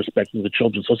decisions respecting the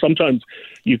children. So sometimes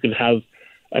you can have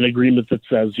an agreement that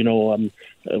says,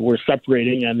 we're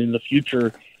separating, and in the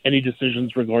future, any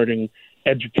decisions regarding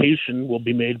education will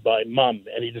be made by mom.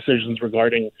 Any decisions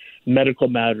regarding medical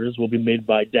matters will be made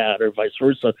by dad, or vice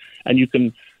versa. And you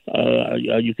can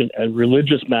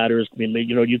religious matters. I mean,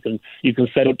 you can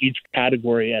set out each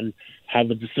category and have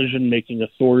a decision-making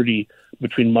authority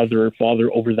between mother or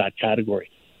father over that category.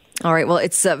 All right. Well,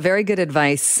 it's very good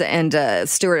advice. And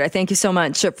Stuart, I thank you so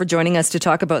much for joining us to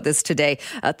talk about this today.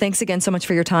 Thanks again so much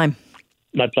for your time.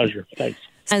 My pleasure. Thanks.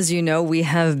 As you know, we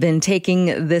have been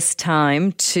taking this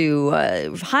time to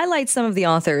highlight some of the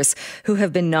authors who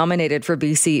have been nominated for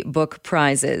BC Book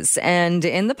Prizes. And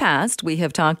in the past, we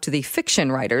have talked to the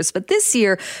fiction writers, but this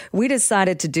year we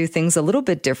decided to do things a little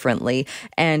bit differently.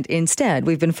 And instead,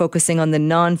 we've been focusing on the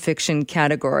nonfiction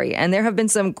category. And there have been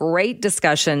some great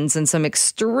discussions and some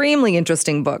extremely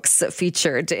interesting books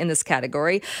featured in this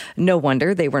category. No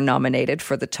wonder they were nominated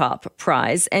for the top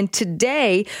prize. And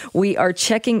today we are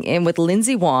checking in with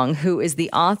Lindsay Wong, who is the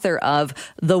author of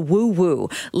The Woo Woo.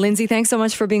 Lindsay, thanks so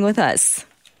much for being with us.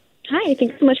 Hi,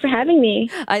 thanks so much for having me.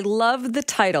 I love the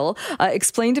title.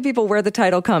 Explain to people where the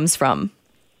title comes from.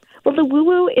 Well, the woo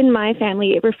woo in my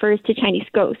family, it refers to Chinese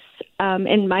ghosts.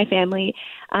 In my family,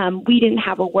 we didn't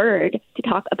have a word to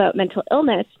talk about mental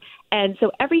illness. And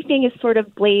so everything is sort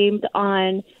of blamed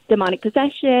on demonic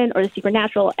possession or the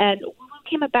supernatural. And woo woo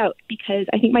came about because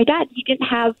I think my dad, he didn't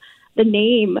have the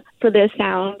name for the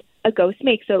sound a ghost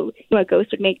makes. So a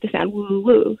ghost would make the sound woo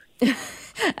woo.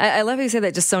 I love how you say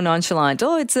that just so nonchalant.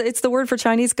 Oh, it's the word for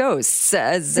Chinese ghosts.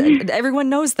 As everyone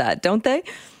knows that, don't they?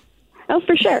 Oh,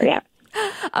 for sure, yeah.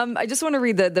 I just want to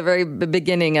read the very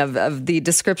beginning of the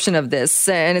description of this.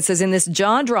 And it says, in this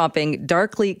jaw-dropping,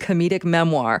 darkly comedic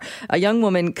memoir, a young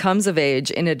woman comes of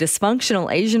age in a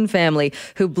dysfunctional Asian family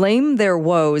who blame their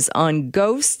woes on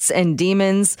ghosts and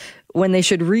demons when they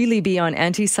should really be on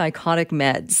antipsychotic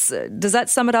meds. Does that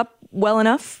sum it up well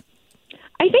enough?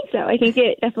 I think so. I think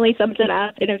it definitely sums it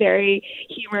up in a very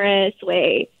humorous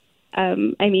way. I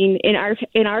mean, in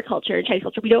our culture, Chinese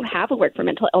culture, we don't have a word for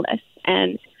mental illness.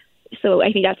 And so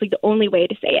I think that's like the only way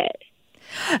to say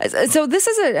it. So this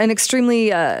is an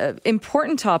extremely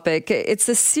important topic. It's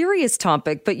a serious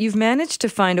topic, but you've managed to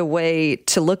find a way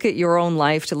to look at your own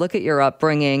life, to look at your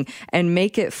upbringing and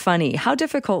make it funny. How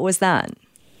difficult was that?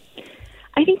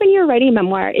 I think when you're writing a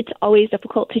memoir, it's always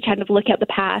difficult to kind of look at the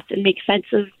past and make sense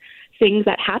of things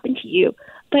that happened to you.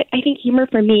 But I think humor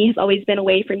for me has always been a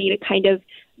way for me to kind of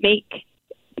make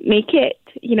it,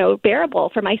 bearable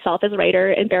for myself as a writer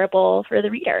and bearable for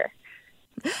the reader.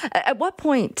 At what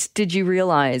point did you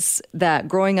realize that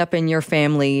growing up in your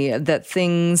family that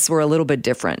things were a little bit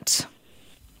different?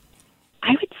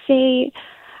 I would say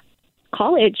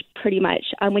college, pretty much.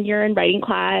 When you're in writing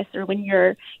class or when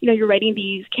you're writing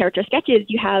these character sketches,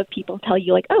 you have people tell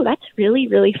you like, oh, that's really,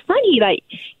 really funny. That,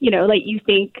 like you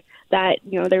think that,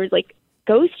 there was like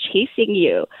ghosts chasing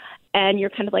you. And you're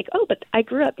kind of like, oh, but I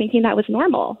grew up thinking that was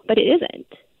normal, but it isn't.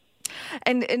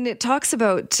 And it talks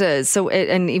about,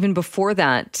 and even before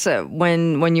that,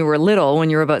 when you were little, when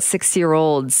you were about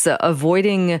 6-year-olds,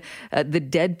 avoiding the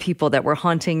dead people that were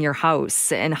haunting your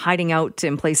house and hiding out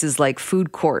in places like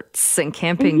food courts and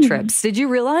camping trips. Did you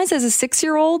realize as a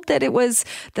 6-year-old that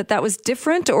that was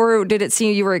different, or did it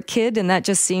seem you were a kid and that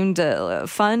just seemed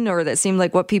fun, or that seemed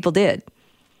like what people did?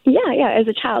 Yeah. As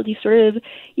a child, you sort of,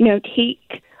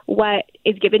 take what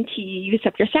is given to you,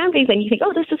 except your surroundings, and you think,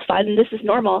 oh, this is fun, this is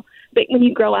normal. But when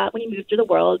you grow up, when you move through the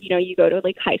world, you go to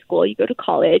like high school, you go to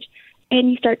college, and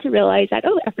you start to realize that,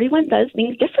 oh, everyone does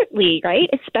things differently, right?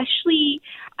 Especially,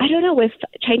 I don't know, with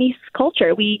Chinese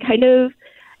culture, we kind of,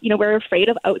 we're afraid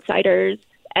of outsiders,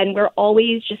 and we're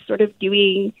always just sort of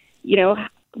doing,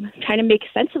 trying to make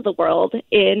sense of the world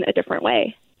in a different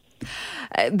way.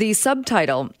 The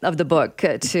subtitle of the book,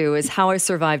 too, is How I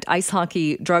Survived Ice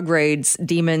Hockey, Drug Raids,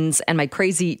 Demons, and My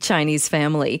Crazy Chinese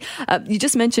Family. You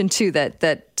just mentioned, too, I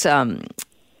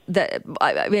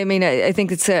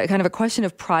think it's a kind of a question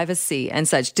of privacy and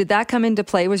such. Did that come into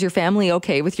play? Was your family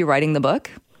okay with you writing the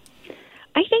book?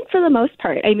 I think for the most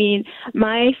part. I mean,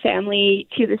 my family,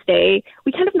 to this day,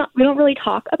 we don't really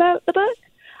talk about the book.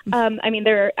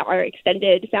 There are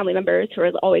extended family members who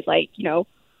are always like,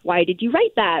 why did you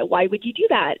write that? Why would you do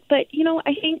that? But,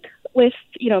 I think with,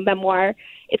 memoir,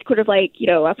 it's sort of like,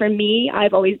 for me,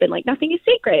 I've always been like, nothing is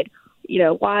sacred.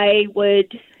 Why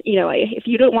would, if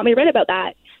you don't want me to write about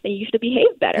that, then you should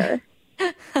behave better.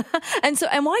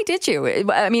 And why did you?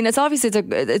 I mean, it's obviously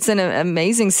it's an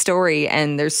amazing story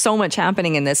and there's so much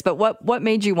happening in this, but what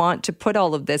made you want to put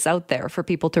all of this out there for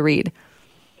people to read?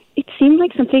 It seemed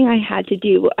like something I had to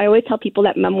do. I always tell people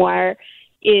that memoir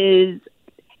it's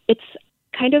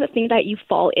kind of a thing that you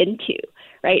fall into,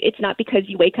 right? It's not because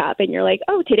you wake up and you're like,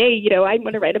 oh, today, I'm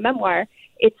going to write a memoir.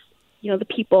 It's, the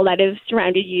people that have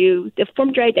surrounded you, they've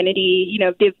formed your identity,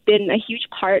 they've been a huge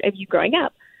part of you growing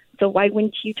up. So why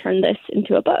wouldn't you turn this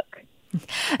into a book?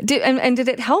 Did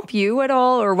it help you at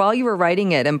all, or while you were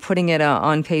writing it and putting it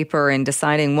on paper and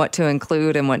deciding what to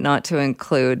include and what not to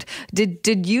include,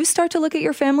 did you start to look at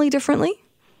your family differently?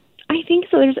 I think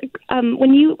so. There's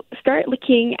when you start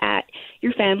looking at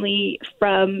your family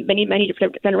from many, many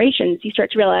different generations, you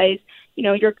start to realize,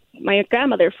 my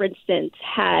grandmother, for instance,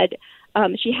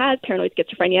 she had paranoid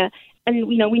schizophrenia, and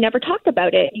we never talked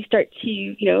about it. You start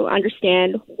to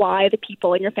understand why the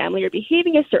people in your family are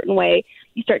behaving a certain way.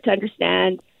 You start to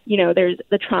understand, there's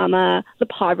the trauma, the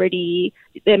poverty,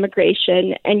 the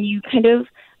immigration, and you kind of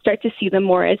start to see them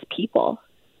more as people.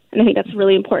 And I think that's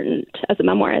really important as a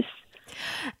memoirist.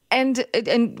 And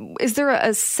is there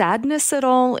a sadness at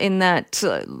all in that,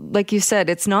 like you said,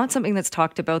 it's not something that's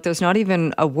talked about. There's not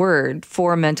even a word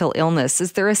for mental illness.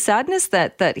 Is there a sadness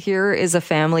that here is a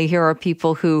family, here are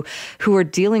people who are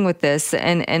dealing with this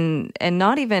and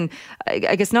not even,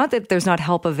 I guess not that there's not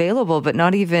help available, but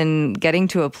not even getting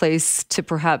to a place to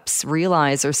perhaps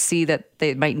realize or see that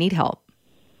they might need help?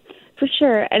 For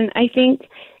sure. And I think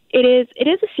it is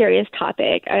a serious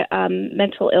topic.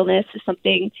 Mental illness is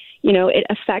something, it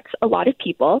affects a lot of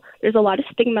people. There's a lot of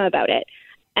stigma about it.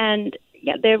 And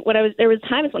yeah, there was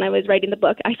times when I was writing the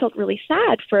book, I felt really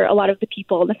sad for a lot of the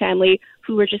people in the family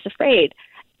who were just afraid.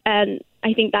 And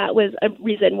I think that was a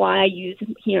reason why I use,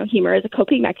 humor as a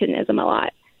coping mechanism a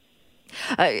lot.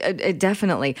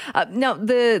 Definitely. Now,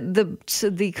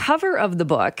 the cover of the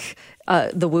book,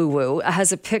 The Woo Woo,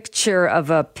 has a picture of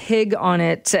a pig on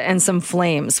it and some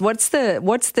flames. What's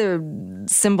the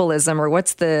symbolism, or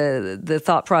what's the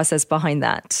thought process behind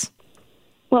that?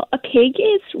 Well, a pig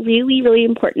is really, really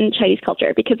important in Chinese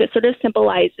culture because it sort of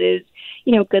symbolizes,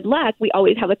 good luck. We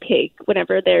always have a pig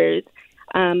whenever there's,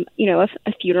 a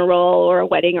funeral or a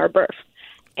wedding or a birth.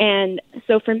 And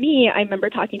so for me, I remember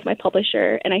talking to my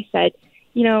publisher and I said,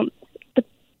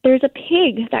 there's a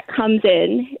pig that comes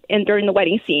in during the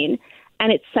wedding scene,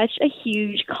 and it's such a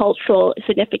huge cultural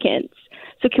significance.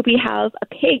 So could we have a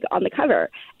pig on the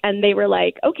cover? And they were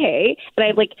like, okay. And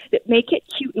I'm like, make it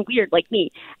cute and weird like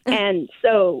me. And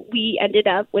so we ended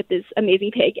up with this amazing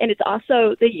pig. And it's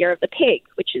also the year of the pig,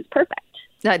 which is perfect.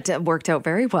 That worked out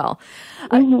very well.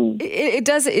 Mm-hmm.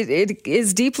 It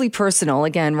is deeply personal,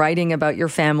 again, writing about your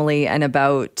family and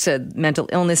about mental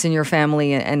illness in your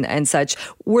family and such.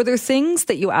 Were there things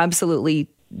that you absolutely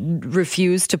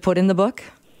refused to put in the book?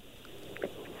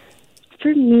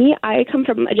 For me, I come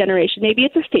from a generation, maybe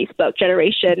it's a Facebook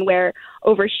generation, where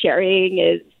oversharing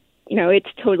is, it's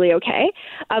totally okay.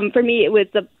 For me, it was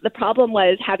the problem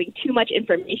was having too much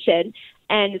information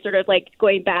and sort of like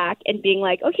going back and being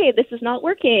like, okay, this is not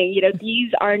working.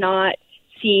 These are not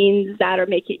scenes that are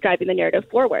driving the narrative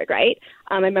forward, right?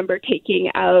 I remember taking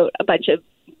out a bunch of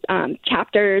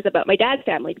chapters about my dad's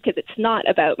family because it's not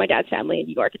about my dad's family in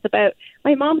New York. It's about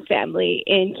my mom's family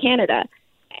in Canada.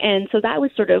 And so that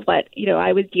was sort of what,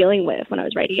 I was dealing with when I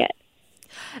was writing it.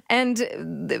 And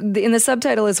in the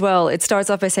subtitle as well, it starts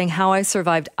off by saying how I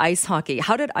survived ice hockey.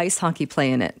 How did ice hockey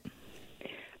play in it?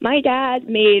 My dad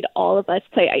made all of us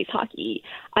play ice hockey.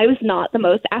 I was not the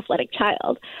most athletic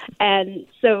child. And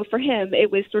so for him,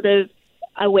 it was sort of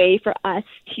a way for us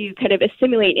to kind of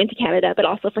assimilate into Canada, but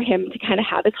also for him to kind of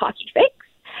have his hockey fix.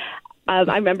 I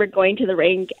remember going to the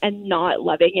rink and not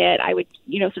loving it. I would,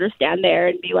 sort of stand there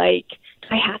and be like,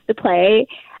 I have to play.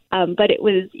 But it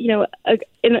was,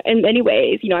 in many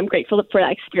ways, I'm grateful for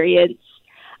that experience.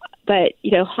 But,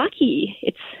 hockey,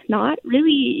 it's not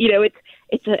really,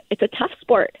 it's a tough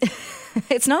sport.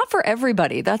 It's not for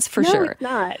everybody, that's for sure.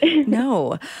 No, it's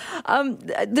not. No.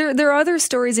 There are other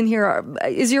stories in here.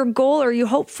 Is your goal, are you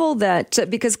hopeful that,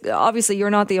 because obviously you're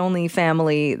not the only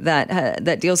family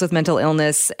that deals with mental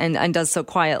illness and does so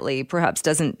quietly, perhaps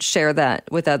doesn't share that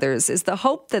with others, is the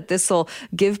hope that this will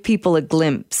give people a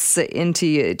glimpse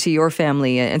into your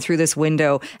family and through this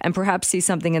window and perhaps see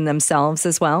something in themselves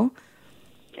as well?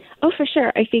 Oh, for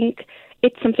sure. I think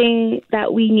it's something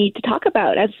that we need to talk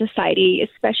about as a society,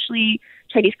 especially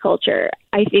Chinese culture.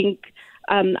 I think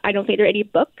I don't think there are any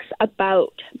books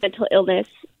about mental illness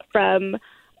from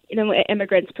an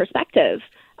immigrant's perspective.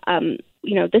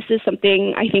 This is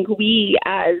something I think we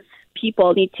as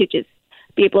people need to just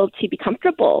be able to be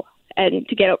comfortable and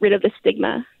to get rid of the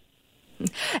stigma.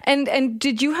 And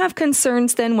did you have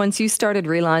concerns then once you started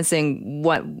realizing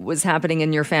what was happening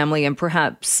in your family and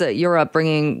perhaps your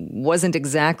upbringing wasn't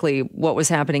exactly what was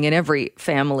happening in every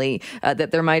family,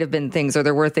 that there might have been things or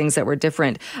there were things that were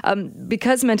different?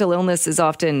 Because mental illness is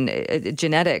often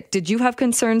genetic, did you have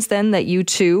concerns then that you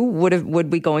too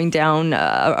would be going down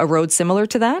a road similar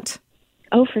to that?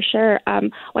 Oh, for sure.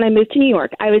 When I moved to New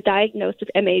York, I was diagnosed with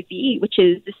MAV, which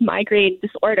is this migraine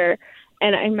disorder.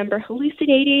 And I remember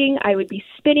hallucinating, I would be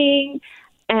spinning,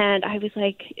 and I was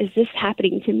like, is this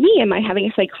happening to me? Am I having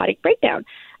a psychotic breakdown?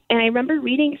 And I remember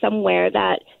reading somewhere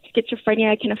that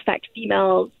schizophrenia can affect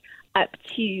females up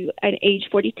to an age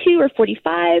 42 or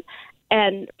 45.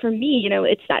 And for me,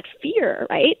 it's that fear,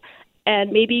 right?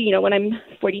 And maybe, when I'm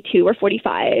 42 or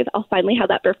 45, I'll finally have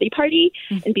that birthday party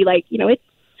and be like,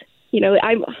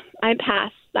 I'm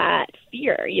past that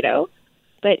fear,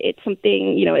 But it's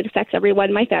something, it affects everyone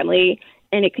in my family,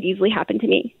 and it could easily happen to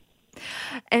me.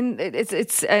 And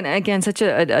it's and again, such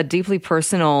a deeply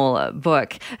personal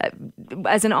book.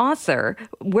 As an author,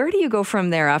 where do you go from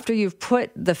there after you've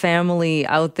put the family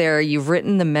out there, you've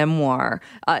written the memoir?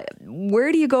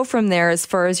 Where do you go from there as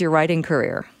far as your writing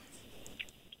career?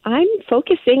 I'm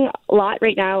focusing a lot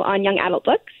right now on young adult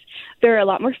books. They're a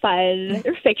lot more fun.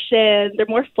 They're fiction. They're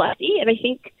more fluffy. And I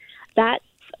think that's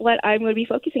what I'm going to be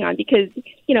focusing on because,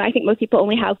 I think most people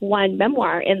only have one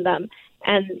memoir in them.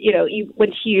 And,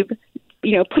 once you've,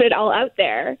 put it all out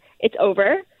there, it's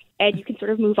over and you can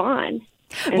sort of move on.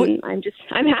 And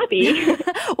I'm happy.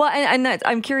 Well, and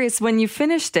I'm curious, when you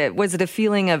finished it, was it a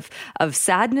feeling of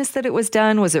sadness that it was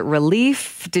done? Was it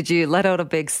relief? Did you let out a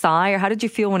big sigh? Or how did you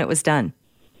feel when it was done?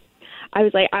 I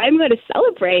was like, I'm going to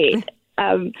celebrate.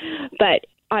 But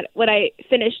when I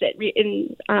finished it,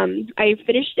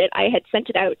 I had sent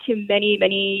it out to many,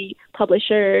 many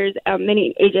publishers,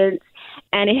 many agents,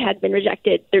 and it had been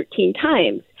rejected 13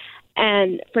 times.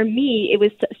 And for me, it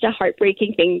was such a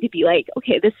heartbreaking thing to be like,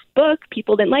 okay, this book,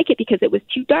 people didn't like it because it was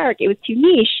too dark, it was too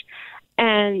niche.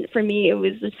 And for me, it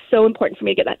was just so important for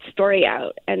me to get that story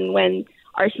out. And when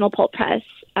Arsenal Pulp Press,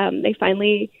 they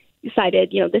finally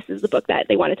decided, this is the book that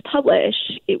they wanted to publish,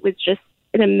 it was just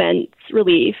an immense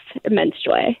relief, immense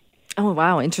joy. Oh,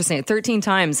 wow. Interesting. 13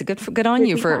 times. Good on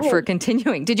you for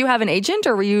continuing. Did you have an agent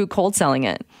or were you cold selling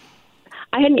it?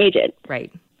 I had an agent.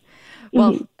 Right.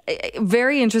 Well,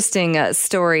 very interesting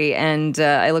story, and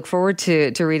I look forward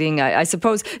to reading. I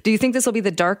suppose, do you think this will be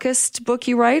the darkest book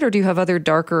you write, or do you have other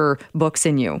darker books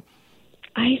in you?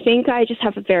 I think I just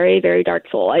have a very, very dark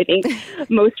soul. I think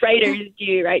most writers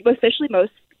do, right? Especially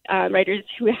most writers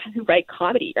who write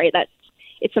comedy, right?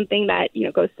 It's something that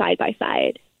goes side by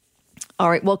side. All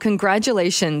right. Well,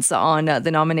 congratulations on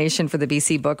the nomination for the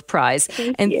BC Book Prize.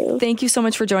 Thank you. Thank you so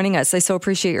much for joining us. I so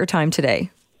appreciate your time today.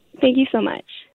 Thank you so much.